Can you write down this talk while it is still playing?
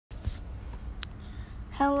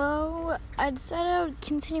Hello, I'd said I would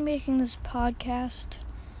continue making this podcast,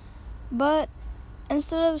 but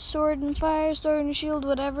instead of Sword and Fire, Sword and Shield,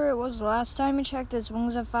 whatever it was the last time I checked, it's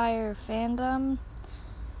Wings of Fire fandom.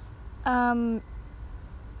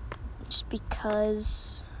 Just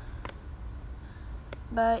because.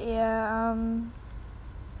 But yeah,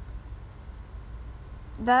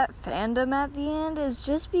 that fandom at the end is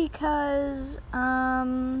just because,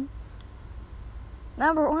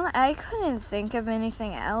 number one, I couldn't think of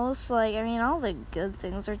anything else. All the good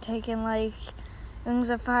things are taken, like Wings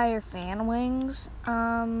of Fire fan wings.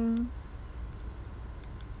 Wings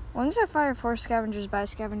of Fire for Scavengers by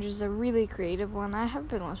Scavengers is a really creative one. I haven't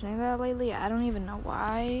been listening to that lately. I don't even know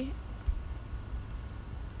why.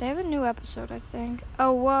 They have a new episode, I think.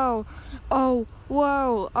 Oh, whoa.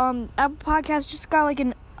 Apple Podcast just got,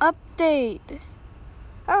 an update.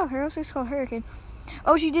 Oh, Hero 6 called Hurricane.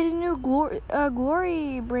 Oh, she did a new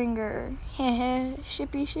Glory Bringer.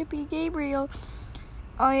 Shippy Gabriel.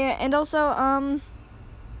 Oh, yeah, and also,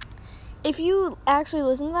 if you actually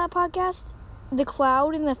listen to that podcast, the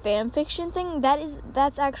Cloud and the fanfiction thing,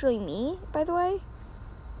 that's actually me, by the way.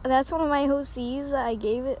 That's one of my OCs. I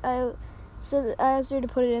asked her to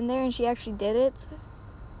put it in there, and she actually did it.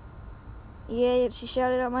 Yeah, she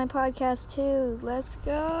shouted out my podcast, too. Let's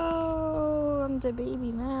go. I'm the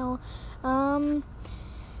baby now.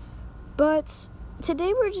 But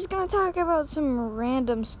today we're just going to talk about some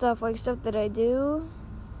random stuff, like stuff that I do.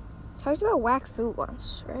 Talked about whack food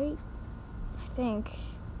once, right? I think.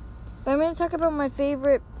 But I'm going to talk about my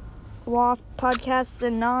favorite WAF podcasts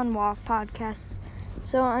and non-WAF podcasts.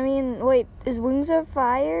 So, wait, is Wings of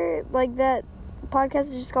Fire, that podcast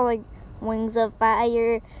is just called, Wings of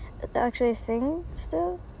Fire, actually a thing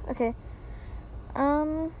still? Okay.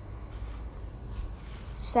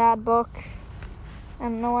 Sad book. I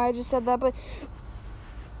don't know why I just said that, but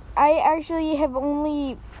I actually I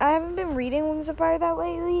haven't been reading Wings of Fire that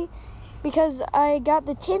lately, because I got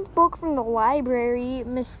the 10th book from the library.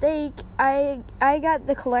 Mistake. I got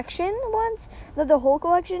the collection once, not the whole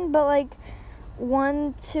collection, but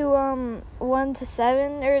 1 to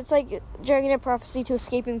 7, or it's Dragon of Prophecy to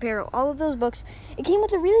Escaping Peril. All of those books. It came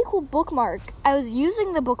with a really cool bookmark. I was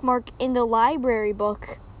using the bookmark in the library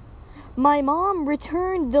book. My mom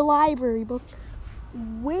returned the library book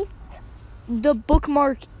with the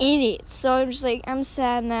bookmark in it. So I'm just I'm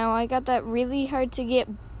sad now. I got that really hard to get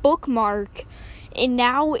bookmark, and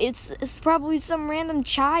now it's probably some random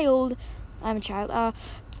child. I'm a child.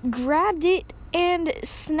 Grabbed it and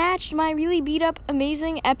snatched my really beat up,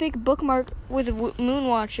 amazing, epic bookmark with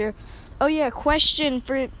Moonwatcher. Oh yeah, question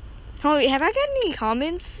for. Oh wait, have I gotten any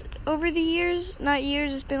comments over the years? Not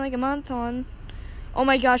years. It's been a month on. Oh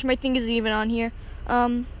my gosh, my thing isn't even on here.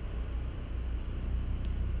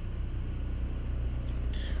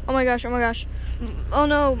 Oh my gosh. Oh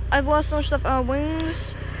no, I've lost so much stuff.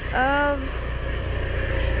 Wings of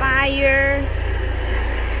Fire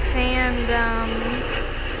fandom.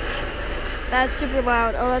 That's super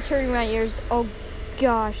loud. Oh, that's hurting my ears. Oh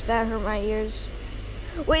gosh, that hurt my ears.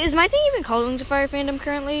 Wait, is my thing even called Wings of Fire fandom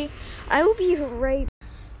currently? I will be right.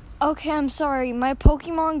 Okay, I'm sorry. My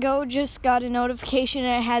Pokemon Go just got a notification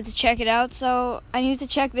and I had to check it out, so I need to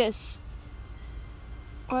check this.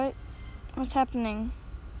 What? What's happening?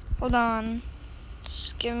 Hold on.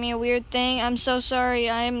 Just giving me a weird thing. I'm so sorry.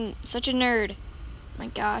 I'm such a nerd. My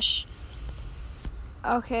gosh.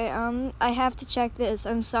 Okay, I have to check this.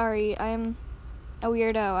 I'm sorry. I'm a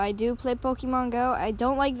weirdo. I do play Pokemon Go. I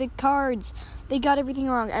don't like the cards. They got everything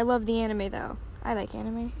wrong. I love the anime, though. I like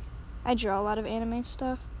anime. I draw a lot of anime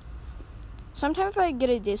stuff. Sometimes if I get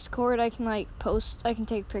a Discord, I can, post. I can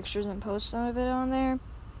take pictures and post some of it on there.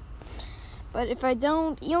 But if I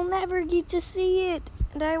don't, you'll never get to see it.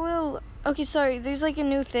 And I will. Okay, sorry. There's, a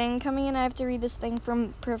new thing coming in. I have to read this thing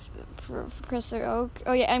from Professor Oak.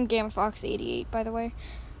 Oh, yeah, I'm Gamma Fox 88, by the way.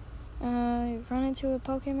 I've run into a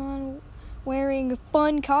Pokemon wearing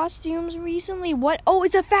fun costumes recently. What? Oh,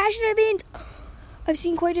 it's a fashion event! I've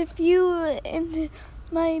seen quite a few in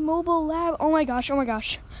my mobile lab. Oh, my gosh.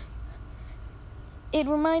 It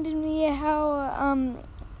reminded me how,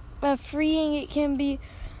 freeing it can be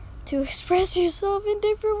to express yourself in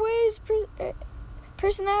different ways.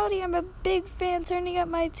 Personality, I'm a big fan, turning up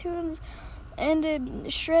my tunes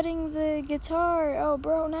and shredding the guitar. Oh,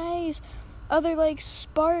 bro, nice. Others like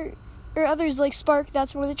Spark,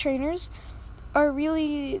 that's one of the trainers, are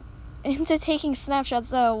really into taking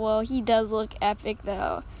snapshots. Oh, well, he does look epic,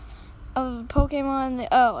 though. Of Pokemon.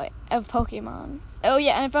 Oh,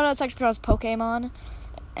 yeah, and I found out it's actually pronounced Pokemon.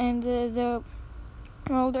 And the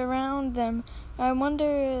world around them. I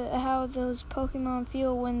wonder how those Pokemon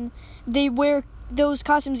feel when they wear those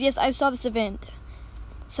costumes. Yes, I saw this event.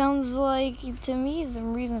 Sounds like, to me,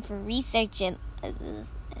 some reason for researching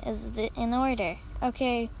is in order.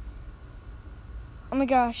 Okay. Oh my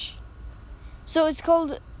gosh. So it's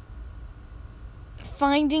called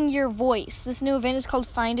Finding Your Voice. This new event is called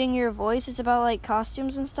Finding Your Voice. It's about, like,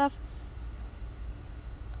 costumes and stuff.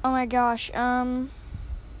 Oh my gosh. Hold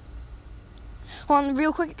on,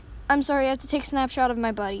 real quick. I'm sorry, I have to take a snapshot of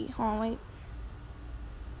my buddy. Hold on, wait.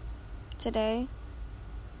 Today.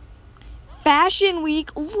 Fashion Week.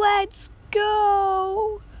 Let's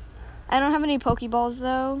go. I don't have any Pokeballs,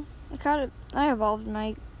 though. I evolved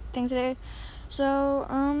my thing today.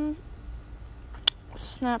 So,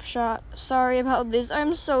 snapshot. Sorry about this.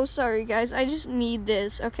 I'm so sorry, guys. I just need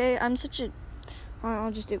this, okay? I'm such a... I'll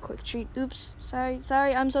just do a quick treat. Oops. Sorry.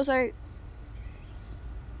 I'm so sorry.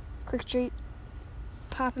 Quick treat.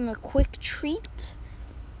 Pop him a quick treat.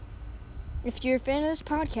 If you're a fan of this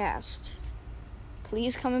podcast,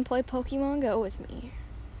 please come and play Pokemon Go with me.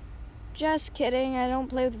 Just kidding. I don't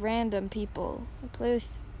play with random people. I play with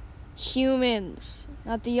humans.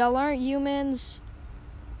 Not that y'all aren't humans.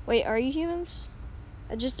 Wait, are you humans?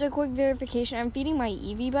 Just a quick verification. I'm feeding my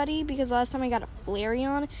Eevee buddy because last time I got a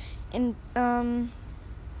Flareon, and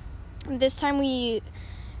this time we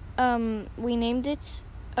named it.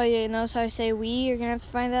 Oh yeah, notice how I say we. You're gonna have to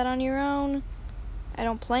find that on your own. I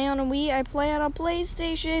don't play on a Wii. I play on a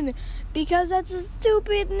PlayStation because that's a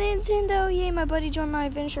stupid Nintendo. Yay! My buddy joined my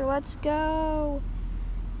adventure. Let's go.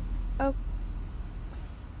 Oh.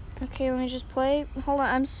 Okay, let me just play. Hold on.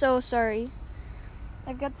 I'm so sorry.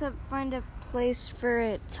 I've got to find a place for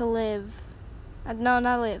it to live. No,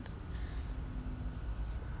 not live.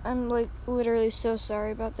 I'm, like, literally so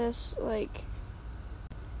sorry about this. Like,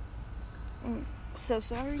 I'm so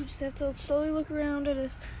sorry. You just have to slowly look around at a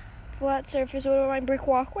flat surface. What about my brick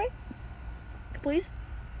walkway? Please?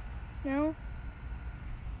 No?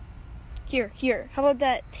 Here. How about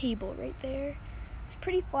that table right there? It's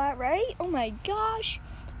pretty flat, right? Oh my gosh.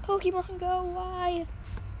 Pokemon Go, why?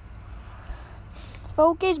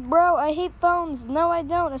 Focus, bro. I hate phones. No, I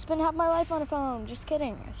don't. I spend half my life on a phone. Just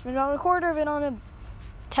kidding. I spend about a quarter of it on a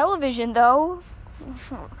television, though.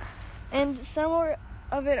 And some more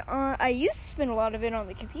of it on... I used to spend a lot of it on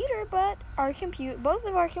the computer, but both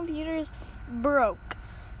of our computers broke.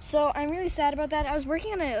 So I'm really sad about that. I was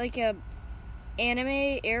working on a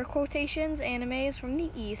anime, air quotations, anime is from the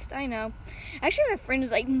East. I know. Actually, my friend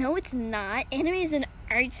was like, no, it's not. Anime is an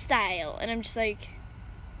art style. And I'm just like...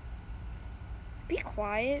 Be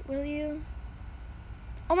quiet, will you?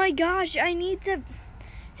 Oh my gosh, I need to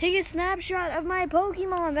take a snapshot of my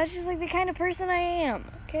Pokemon. That's just like the kind of person I am,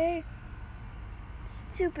 okay?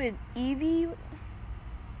 Stupid Eevee.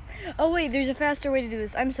 Oh wait, there's a faster way to do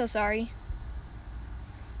this. I'm so sorry.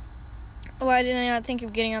 Why did I not think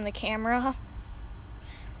of getting on the camera?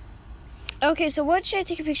 Okay, so what should I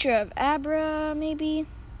take a picture of? Abra, maybe?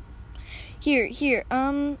 Here,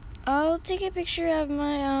 I'll take a picture of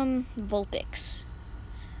my, Vulpix.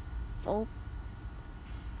 Wrong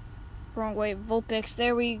way, Vulpix.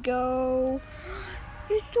 There we go.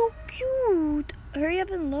 You're so cute. Hurry up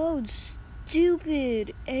and load,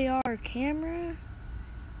 stupid AR camera.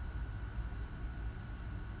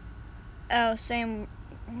 Oh, same.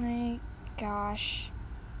 My gosh.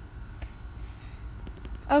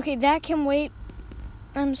 Okay, that can wait.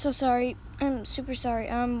 I'm so sorry. I'm super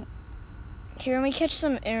sorry. Here, let me catch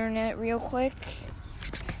some internet real quick.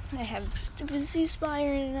 I have stupid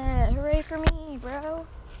C-Spire internet. Hooray for me, bro.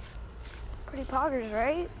 Pretty poggers,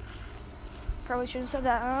 right? Probably should have said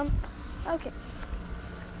that, Okay.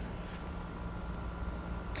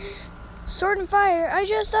 Sword and Fire, I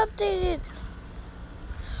just updated.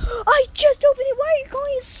 I just opened it. Why are you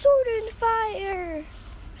calling it Sword and Fire?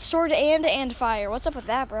 Sword and Fire. What's up with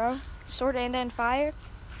that, bro? Sword and Fire?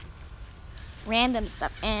 Random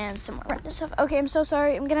stuff and some more random stuff. Okay, I'm so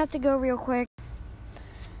sorry. I'm gonna have to go real quick.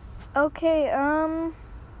 Okay,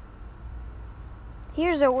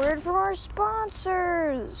 here's a word from our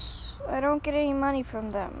sponsors. I don't get any money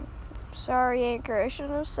from them. Sorry, Anchor. I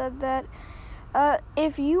shouldn't have said that.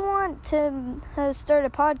 If you want to start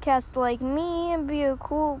a podcast like me and be a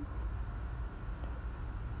cool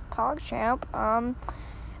PogChamp,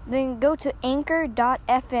 then go to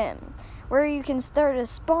anchor.fm. Where you can start a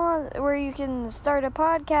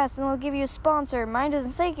podcast and they'll give you a sponsor. Mine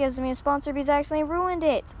doesn't say it gives me a sponsor because I accidentally ruined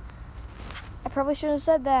it. I probably shouldn't have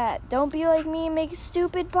said that. Don't be like me and make a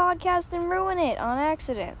stupid podcast and ruin it on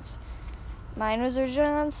accident. Mine was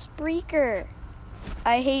originally on Spreaker.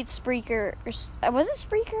 I hate Spreaker. Was it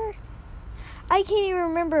Spreaker? I can't even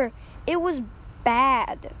remember. It was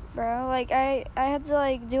bad, bro. Like, I had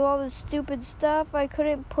to, do all this stupid stuff. I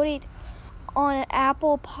couldn't put it on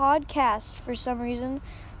Apple Podcasts for some reason.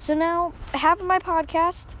 So now half of my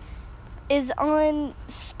podcast is on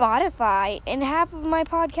Spotify and half of my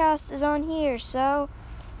podcast is on here. So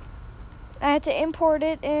I had to import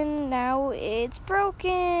it and now it's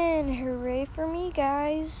broken. Hooray for me,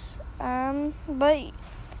 guys. But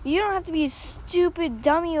you don't have to be a stupid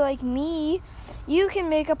dummy like me. You can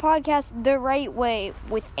make a podcast the right way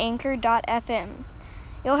with Anchor.fm.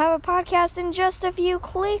 You'll have a podcast in just a few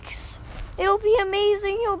clicks. It'll be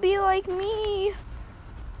amazing. You'll be like me.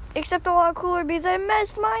 Except a lot cooler because I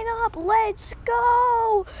messed mine up. Let's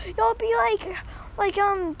go. You'll be like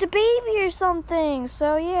the baby or something.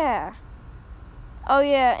 So yeah. Oh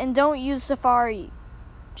yeah, and don't use Safari.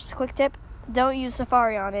 Just a quick tip. Don't use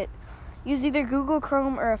Safari on it. Use either Google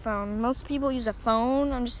Chrome or a phone. Most people use a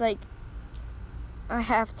phone. I'm just like, I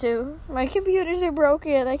have to. My computers are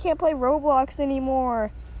broken. I can't play Roblox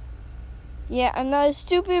anymore. Yeah, I'm not a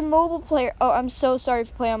stupid mobile player. Oh, I'm so sorry if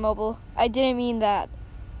you play on mobile. I didn't mean that.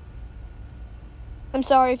 I'm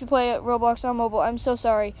sorry if you play Roblox on mobile. I'm so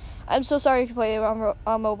sorry. I'm so sorry if you play it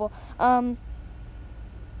on mobile.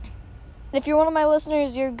 If you're one of my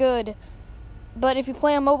listeners, you're good. But if you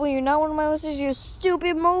play on mobile, you're not one of my listeners. You're a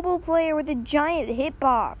stupid mobile player with a giant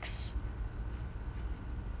hitbox.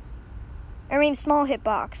 I mean, small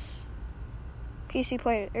hitbox. PC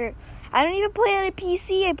player. I don't even play on a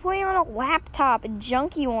PC. I play on a laptop. A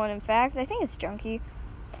junky one, in fact. I think it's junky.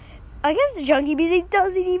 I guess it's junky because it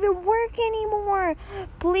doesn't even work anymore.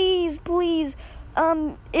 Please.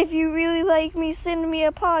 If you really like me, send me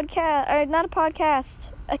a podcast. Or not a podcast.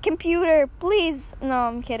 A computer, please. No,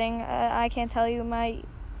 I'm kidding. I can't tell you my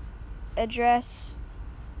address.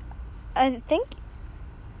 I think...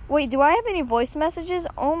 Wait, do I have any voice messages?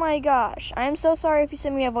 Oh my gosh. I'm so sorry if you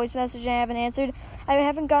sent me a voice message and I haven't answered. I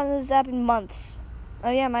haven't gotten this app in months.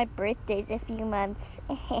 Oh yeah, my birthday's a few months.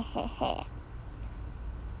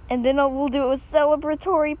 And then we'll do a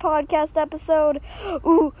celebratory podcast episode.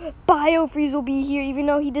 Ooh, BioFreeze will be here, even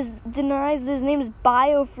though he denies his name is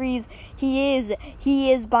BioFreeze. He is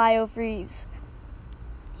BioFreeze.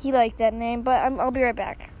 He liked that name, but I'll be right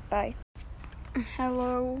back. Bye.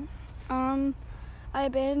 Hello. I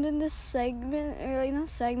abandoned this segment, or not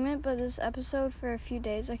segment, but this episode for a few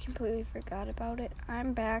days. I completely forgot about it.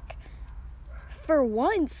 I'm back. For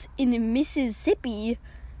once in Mississippi,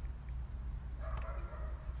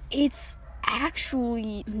 it's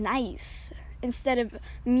actually nice. Instead of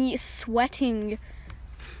me sweating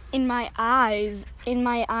in my eyes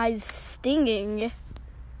stinging,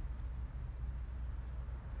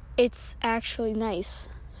 it's actually nice.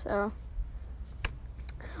 So,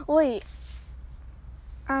 wait.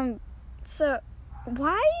 So,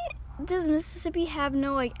 why does Mississippi have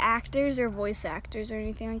no, actors or voice actors or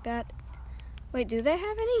anything like that? Wait, do they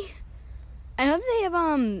have any? I know that they have,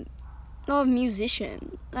 a lot of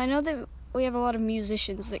musicians. I know that we have a lot of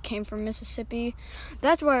musicians that came from Mississippi.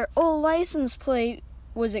 That's why our old license plate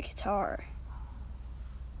was a guitar.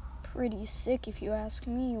 Pretty sick if you ask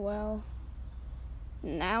me. Well,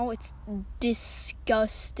 now it's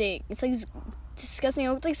disgusting. It's disgusting.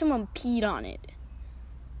 It looks like someone peed on it.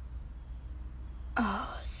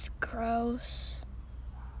 Oh, it's gross.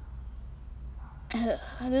 This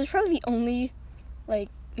is probably the only,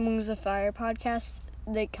 Wings of Fire podcast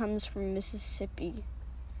that comes from Mississippi.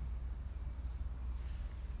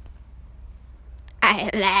 I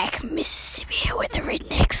like Mississippi where the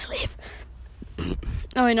rednecks live.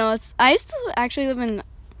 Oh, I know. I used to actually live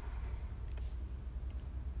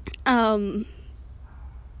in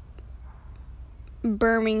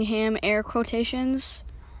Birmingham, air quotations.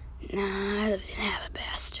 Nah, I lived in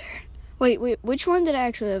Alabaster. Wait, which one did I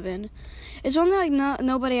actually live in? It's one that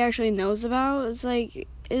nobody actually knows about. It's it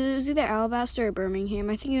was either Alabaster or Birmingham.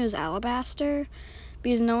 I think it was Alabaster,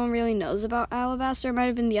 because no one really knows about Alabaster. It might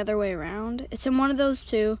have been the other way around. It's in one of those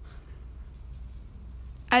two.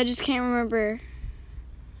 I just can't remember.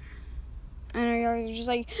 I know you're just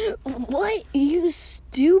like, what? You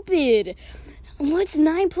stupid. What's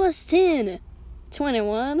 9 plus 10?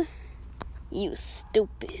 21? You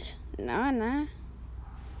stupid. Nah.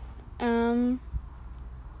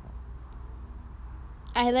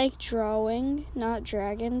 I like drawing, not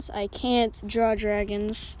dragons. I can't draw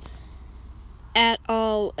dragons at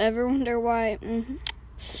all. Ever wonder why?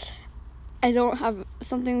 I don't have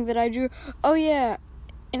something that I drew. Oh yeah,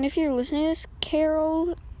 and if you're listening to this,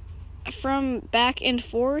 Carol from Back and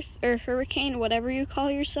Forth, or Hurricane, whatever you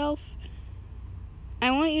call yourself,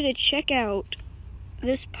 I want you to check out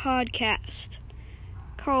this podcast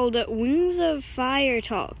called Wings of Fire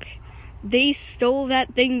Talk. They stole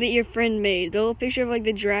that thing that your friend made. The little picture of,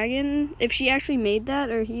 the dragon. If she actually made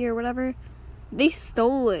that, or he, or whatever. They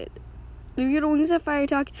stole it. If you go to Wings of Fire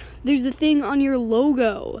Talk, there's the thing on your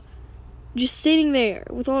logo. Just sitting there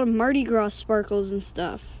with all the Mardi Gras sparkles and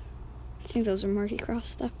stuff. I think those are Mardi Gras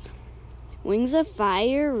stuff. Wings of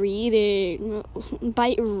Fire reading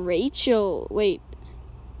by Rachel. Wait,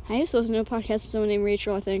 I used to listen to a podcast with someone named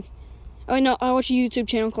Rachel, I think. Oh, no, I watch a YouTube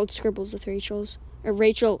channel called Scribbles with Rachels. Or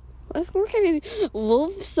Rachel. What kind of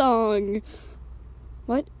wolf song?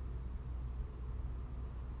 What?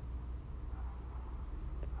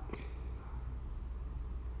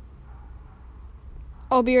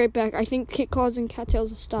 I'll be right back. I think Kit Claus and Cattails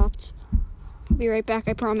have stopped. I'll be right back,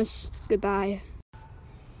 I promise. Goodbye.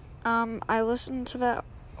 I listened to that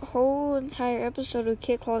whole entire episode of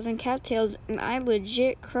Kit Claus and Cattails, and I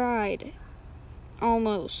legit cried.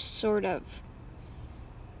 Almost, sort of.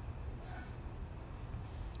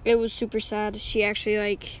 It was super sad. She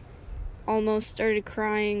actually, almost started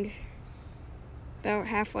crying about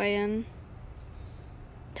halfway in.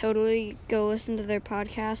 Totally go listen to their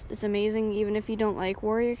podcast. It's amazing, even if you don't like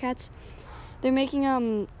Warrior Cats. They're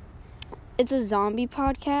making, it's a zombie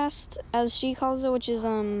podcast, as she calls it, which is,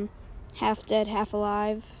 half dead, half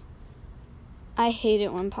alive. I hate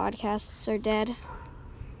it when podcasts are dead.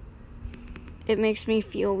 It makes me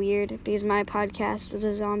feel weird, because my podcast was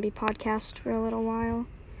a zombie podcast for a little while.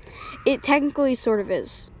 It technically sort of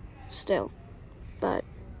is, still. But,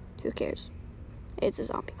 who cares? It's a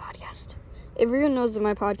zombie podcast. Everyone knows that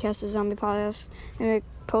my podcast is a zombie podcast, and I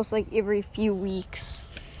post, every few weeks.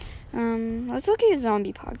 Let's look at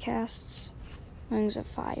zombie podcasts. Wings of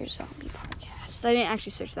Fire zombie podcast. I didn't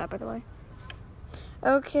actually search that, by the way.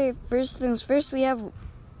 Okay, first things first, we have,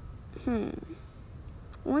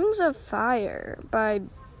 Wings of Fire by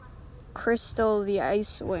Crystal the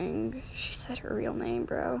Ice Wing. She said her real name,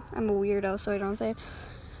 bro. I'm a weirdo, so I don't say it.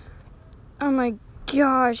 Oh my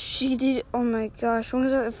gosh, she did. Oh my gosh.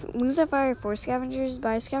 Wings of Fire for Scavengers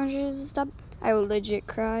by Scavengers and stuff. I will legit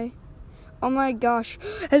cry. Oh my gosh.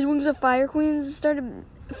 Has Wings of Fire Queens started?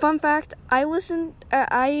 Fun fact,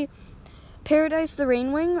 Paradise the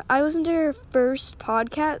Rainwing, I listened to her first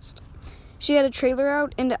podcast. She had a trailer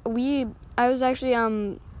out, and I was actually,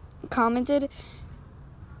 commented.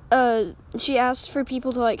 She asked for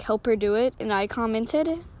people to, help her do it, and I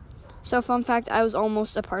commented. So, fun fact, I was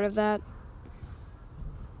almost a part of that.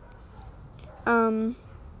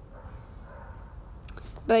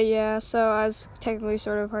 But yeah, so I was technically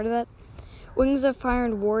sort of a part of that. Wings of Fire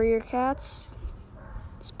and Warrior Cats.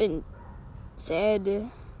 It's been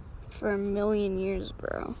dead for 1,000,000 years,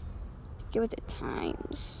 bro. Get with the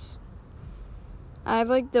times. I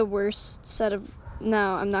have, the worst set of...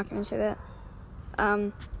 No, I'm not gonna say that.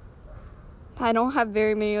 I don't have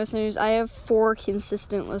very many listeners. I have 4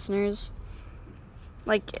 consistent listeners.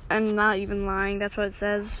 I'm not even lying. That's what it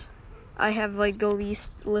says. I have, the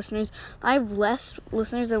least listeners. I have less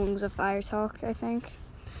listeners than Wings of Fire Talk, I think.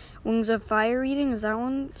 Wings of Fire reading, is that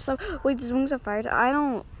one stuff? Wait, does Wings of Fire Talk?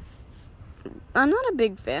 I'm not a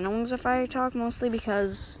big fan of Wings of Fire Talk, mostly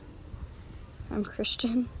because I'm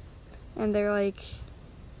Christian. And they're, I'm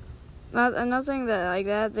not saying that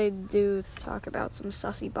that. They do talk about some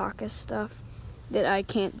sussy Bacchus stuff that I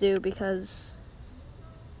can't do because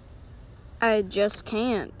I just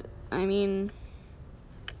can't. I mean,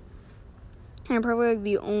 I'm probably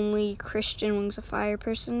the only Christian Wings of Fire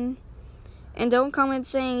person. And don't comment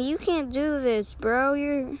saying, you can't do this, bro.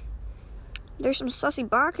 There's some sussy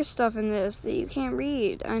Bacchus stuff in this that you can't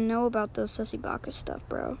read. I know about those sussy Bacchus stuff,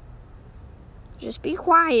 bro. Just be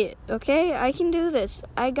quiet, okay? I can do this.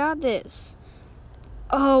 I got this.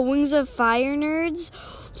 Oh, Wings of Fire nerds.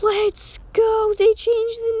 Let's go. They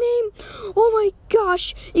changed the name. Oh my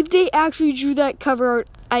gosh. If they actually drew that cover art,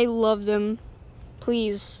 I love them.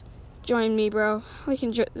 Please join me, bro. We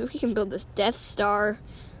can build this Death Star.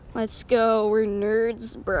 Let's go. We're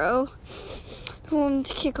nerds, bro.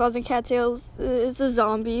 Kit Claus and Cattails. It's a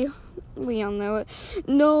zombie. We all know it.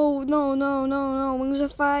 No. Wings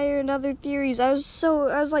of Fire and other theories. I was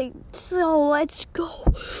like, let's go.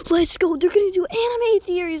 They're gonna do anime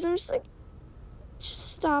theories. I'm just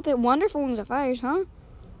stop it. Wonderful Wings of Fire, huh?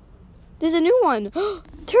 There's a new one.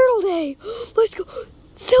 Turtle Day. Let's go.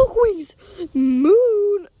 Silk Wings.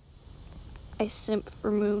 Moon. I simp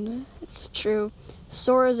for Moon. It's true.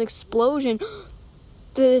 Sora's explosion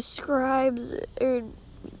describes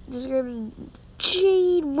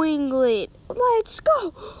Jade Winglet. Let's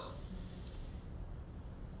go.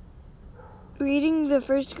 Reading the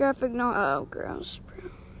first graphic novel. Oh, gross,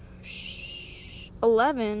 bro.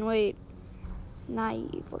 11. Wait.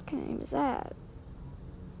 Naive. What kind of name is that?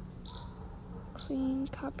 Clean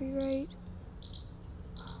copyright.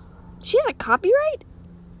 She has a copyright?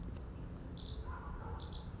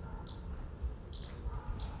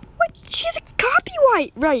 What? She has a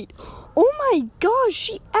copyright, right? Oh my gosh,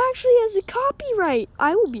 she actually has a copyright.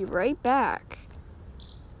 I will be right back.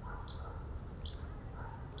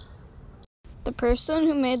 The person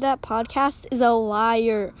who made that podcast is a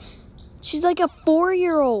liar. She's like a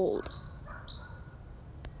 4-year-old.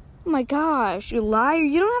 Oh my gosh, you liar.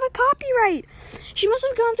 You don't have a copyright. She must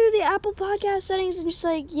have gone through the Apple Podcast settings and just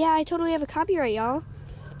like, yeah, I totally have a copyright, y'all.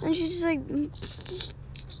 And she's just like,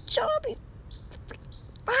 shut up, you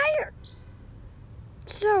liar.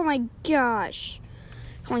 Oh my gosh.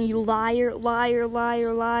 Come on, you liar, liar,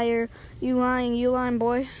 liar, liar. You lying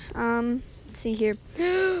boy. Let's see here.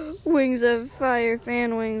 Wings of Fire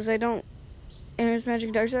fan wings. I don't. Enters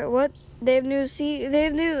Magic Dark Star. What? They have new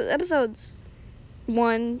episodes.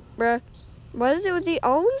 One, bruh. What is it with the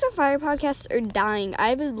all Wings of Fire podcasts are dying? I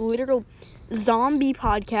have a literal zombie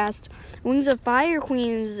podcast. Wings of Fire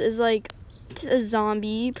Queens is like a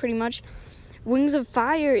zombie, pretty much. Wings of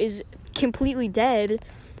Fire is completely dead.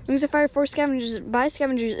 Wings of Fire for Scavengers by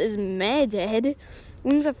Scavengers is dead.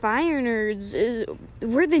 Wings of Fire Nerds is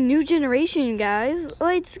we're the new generation, guys.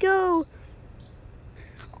 Let's go.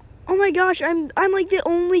 Oh my gosh, I'm like the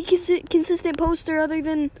only consistent poster other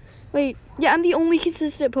than I'm the only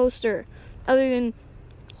consistent poster other than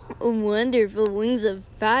Wonderful Wings of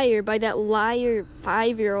Fire by that liar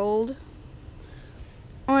 5-year-old.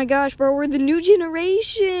 Oh my gosh, bro, we're the new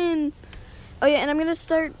generation. Oh yeah, and I'm gonna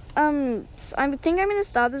start. I think I'm gonna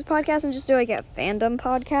stop this podcast and just do like a fandom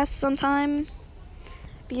podcast sometime,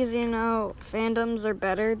 because fandoms are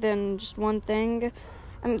better than just one thing.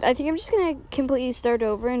 I think I'm just gonna completely start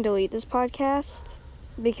over and delete this podcast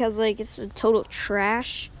because it's a total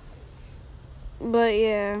trash. But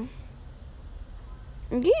yeah,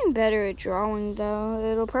 I'm getting better at drawing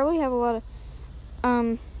though. It'll probably have a lot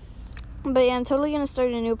of But yeah, I'm totally gonna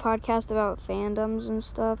start a new podcast about fandoms and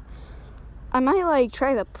stuff. I might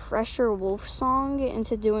try the Pressure Wolf song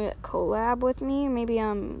into doing a collab with me. Maybe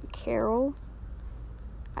Carol.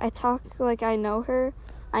 I talk like I know her.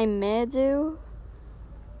 I may do.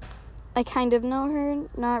 I kind of know her,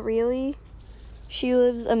 not really. She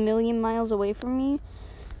lives a million miles away from me.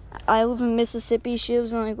 I live in Mississippi. She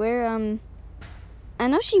lives in where? I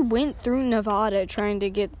know she went through Nevada trying to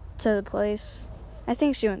get to the place. I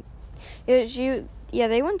think she went.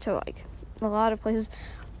 They went to a lot of places.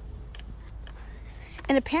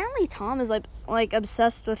 And apparently Tom is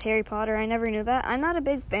obsessed with Harry Potter. I never knew that. I'm not a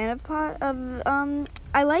big fan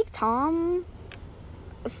I like Tom.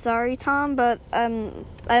 Sorry, Tom, but I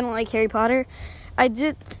don't like Harry Potter. I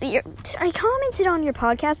commented on your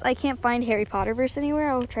podcast. I can't find Harry Potter verse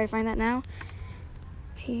anywhere. I'll try to find that now.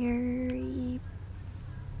 Harry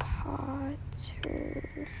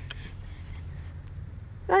Potter.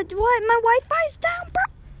 What? My Wi-Fi's down, bro.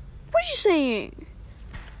 What are you saying?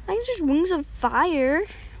 I think it's just Wings of Fire.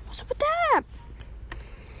 What's up with that?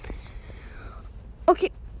 Okay,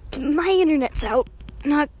 my internet's out.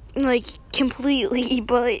 Not completely,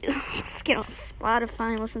 but let's get on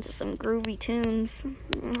Spotify and listen to some groovy tunes.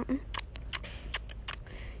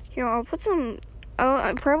 Here, I'll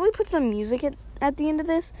probably put some music at the end of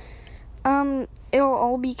this. It'll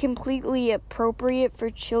all be completely appropriate for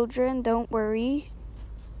children, don't worry.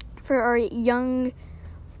 For our young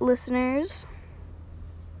listeners.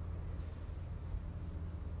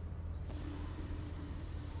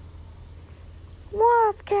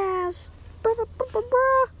 Waffcast.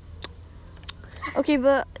 Okay,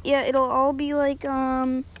 but yeah, it'll all be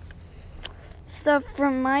stuff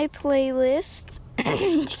from my playlist.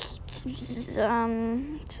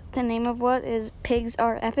 The name of what is Pigs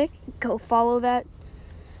Are Epic. Go follow that.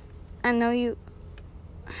 I know you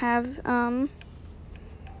have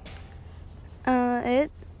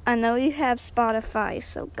I know you have Spotify,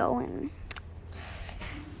 so go and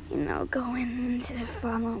to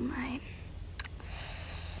follow my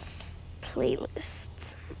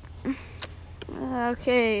playlists.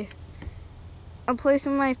 Okay, I'll play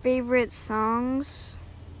some of my favorite songs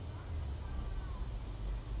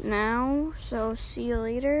now, so see you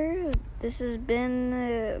later. This has been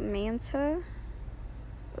Manta.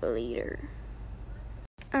 Later.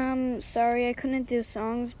 Sorry I couldn't do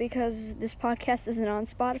songs because this podcast isn't on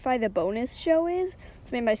Spotify. The bonus show is.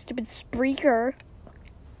 It's made by stupid Spreaker.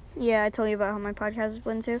 Yeah, I told you about how my podcast is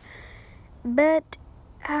split into. But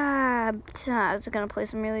I was gonna play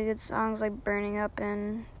some really good songs like Burning Up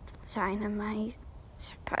and Dynamite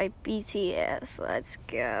by BTS. Let's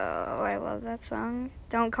go. I love that song.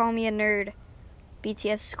 Don't call me a nerd.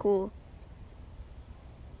 BTS is cool.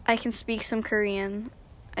 I can speak some Korean.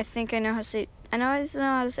 I think I know how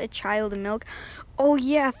to say child milk. Oh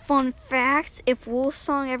yeah, fun fact. If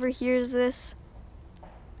Wolfsong ever hears this,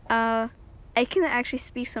 I can actually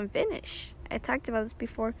speak some Finnish. I talked about this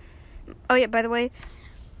before. Oh yeah, by the way,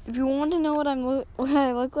 if you want to know what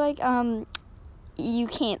I look like, you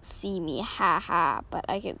can't see me, haha, but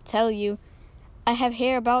I can tell you, I have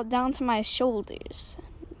hair about down to my shoulders.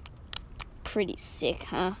 Pretty sick,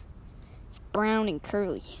 huh? It's brown and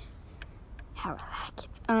curly. How I like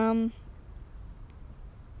it.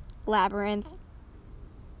 Labyrinth.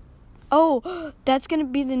 Oh, that's gonna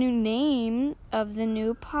be the new name of the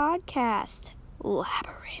new podcast.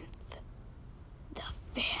 Labyrinth. The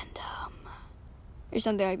Fandom. Or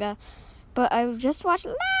something like that. But I just watched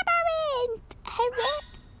Labyrinth.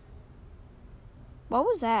 What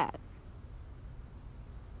was that?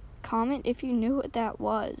 Comment if you knew what that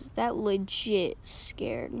was. That legit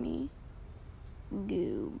scared me.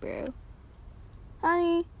 Goo, bro.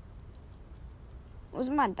 Honey. Was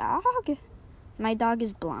it my dog? My dog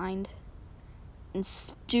is blind. And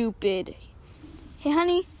stupid. Hey,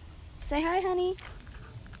 honey. Say hi, honey.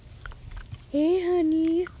 Hey,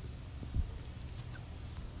 honey.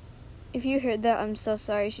 If you heard that, I'm so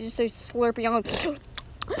sorry. She just started slurping on.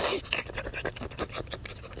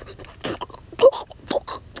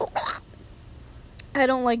 I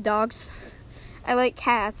don't like dogs. I like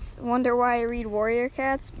cats. Wonder why I read Warrior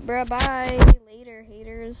Cats? Bruh, bye. Later,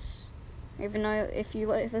 haters. Even though if you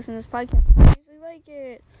listen to this podcast, I usually like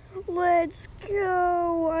it. Let's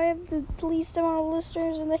go. I have the least amount of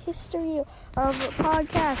listeners in the history of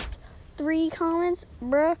podcasts. 3 comments?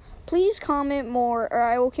 Bruh, please comment more or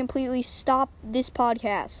I will completely stop this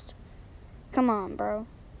podcast. Come on, bro.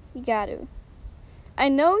 You got to. I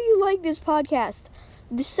know you like this podcast.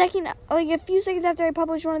 The second, like a few seconds after I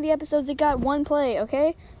published one of the episodes, it got 1 play,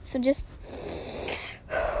 okay? So just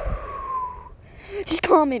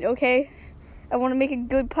comment, okay? I want to make a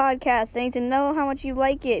good podcast. I need to know how much you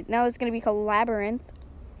like it. Now it's going to be called Labyrinth.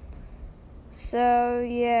 So,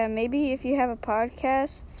 yeah, maybe if you have a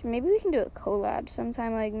podcast, maybe we can do a collab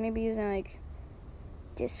sometime, like maybe using, like,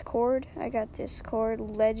 Discord. I got Discord,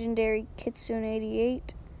 Legendary Kitsune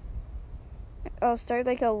 88. I'll start,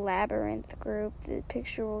 like, a Labyrinth group. The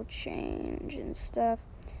picture will change and stuff.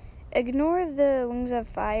 Ignore the Wings of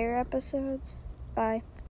Fire episodes. Bye.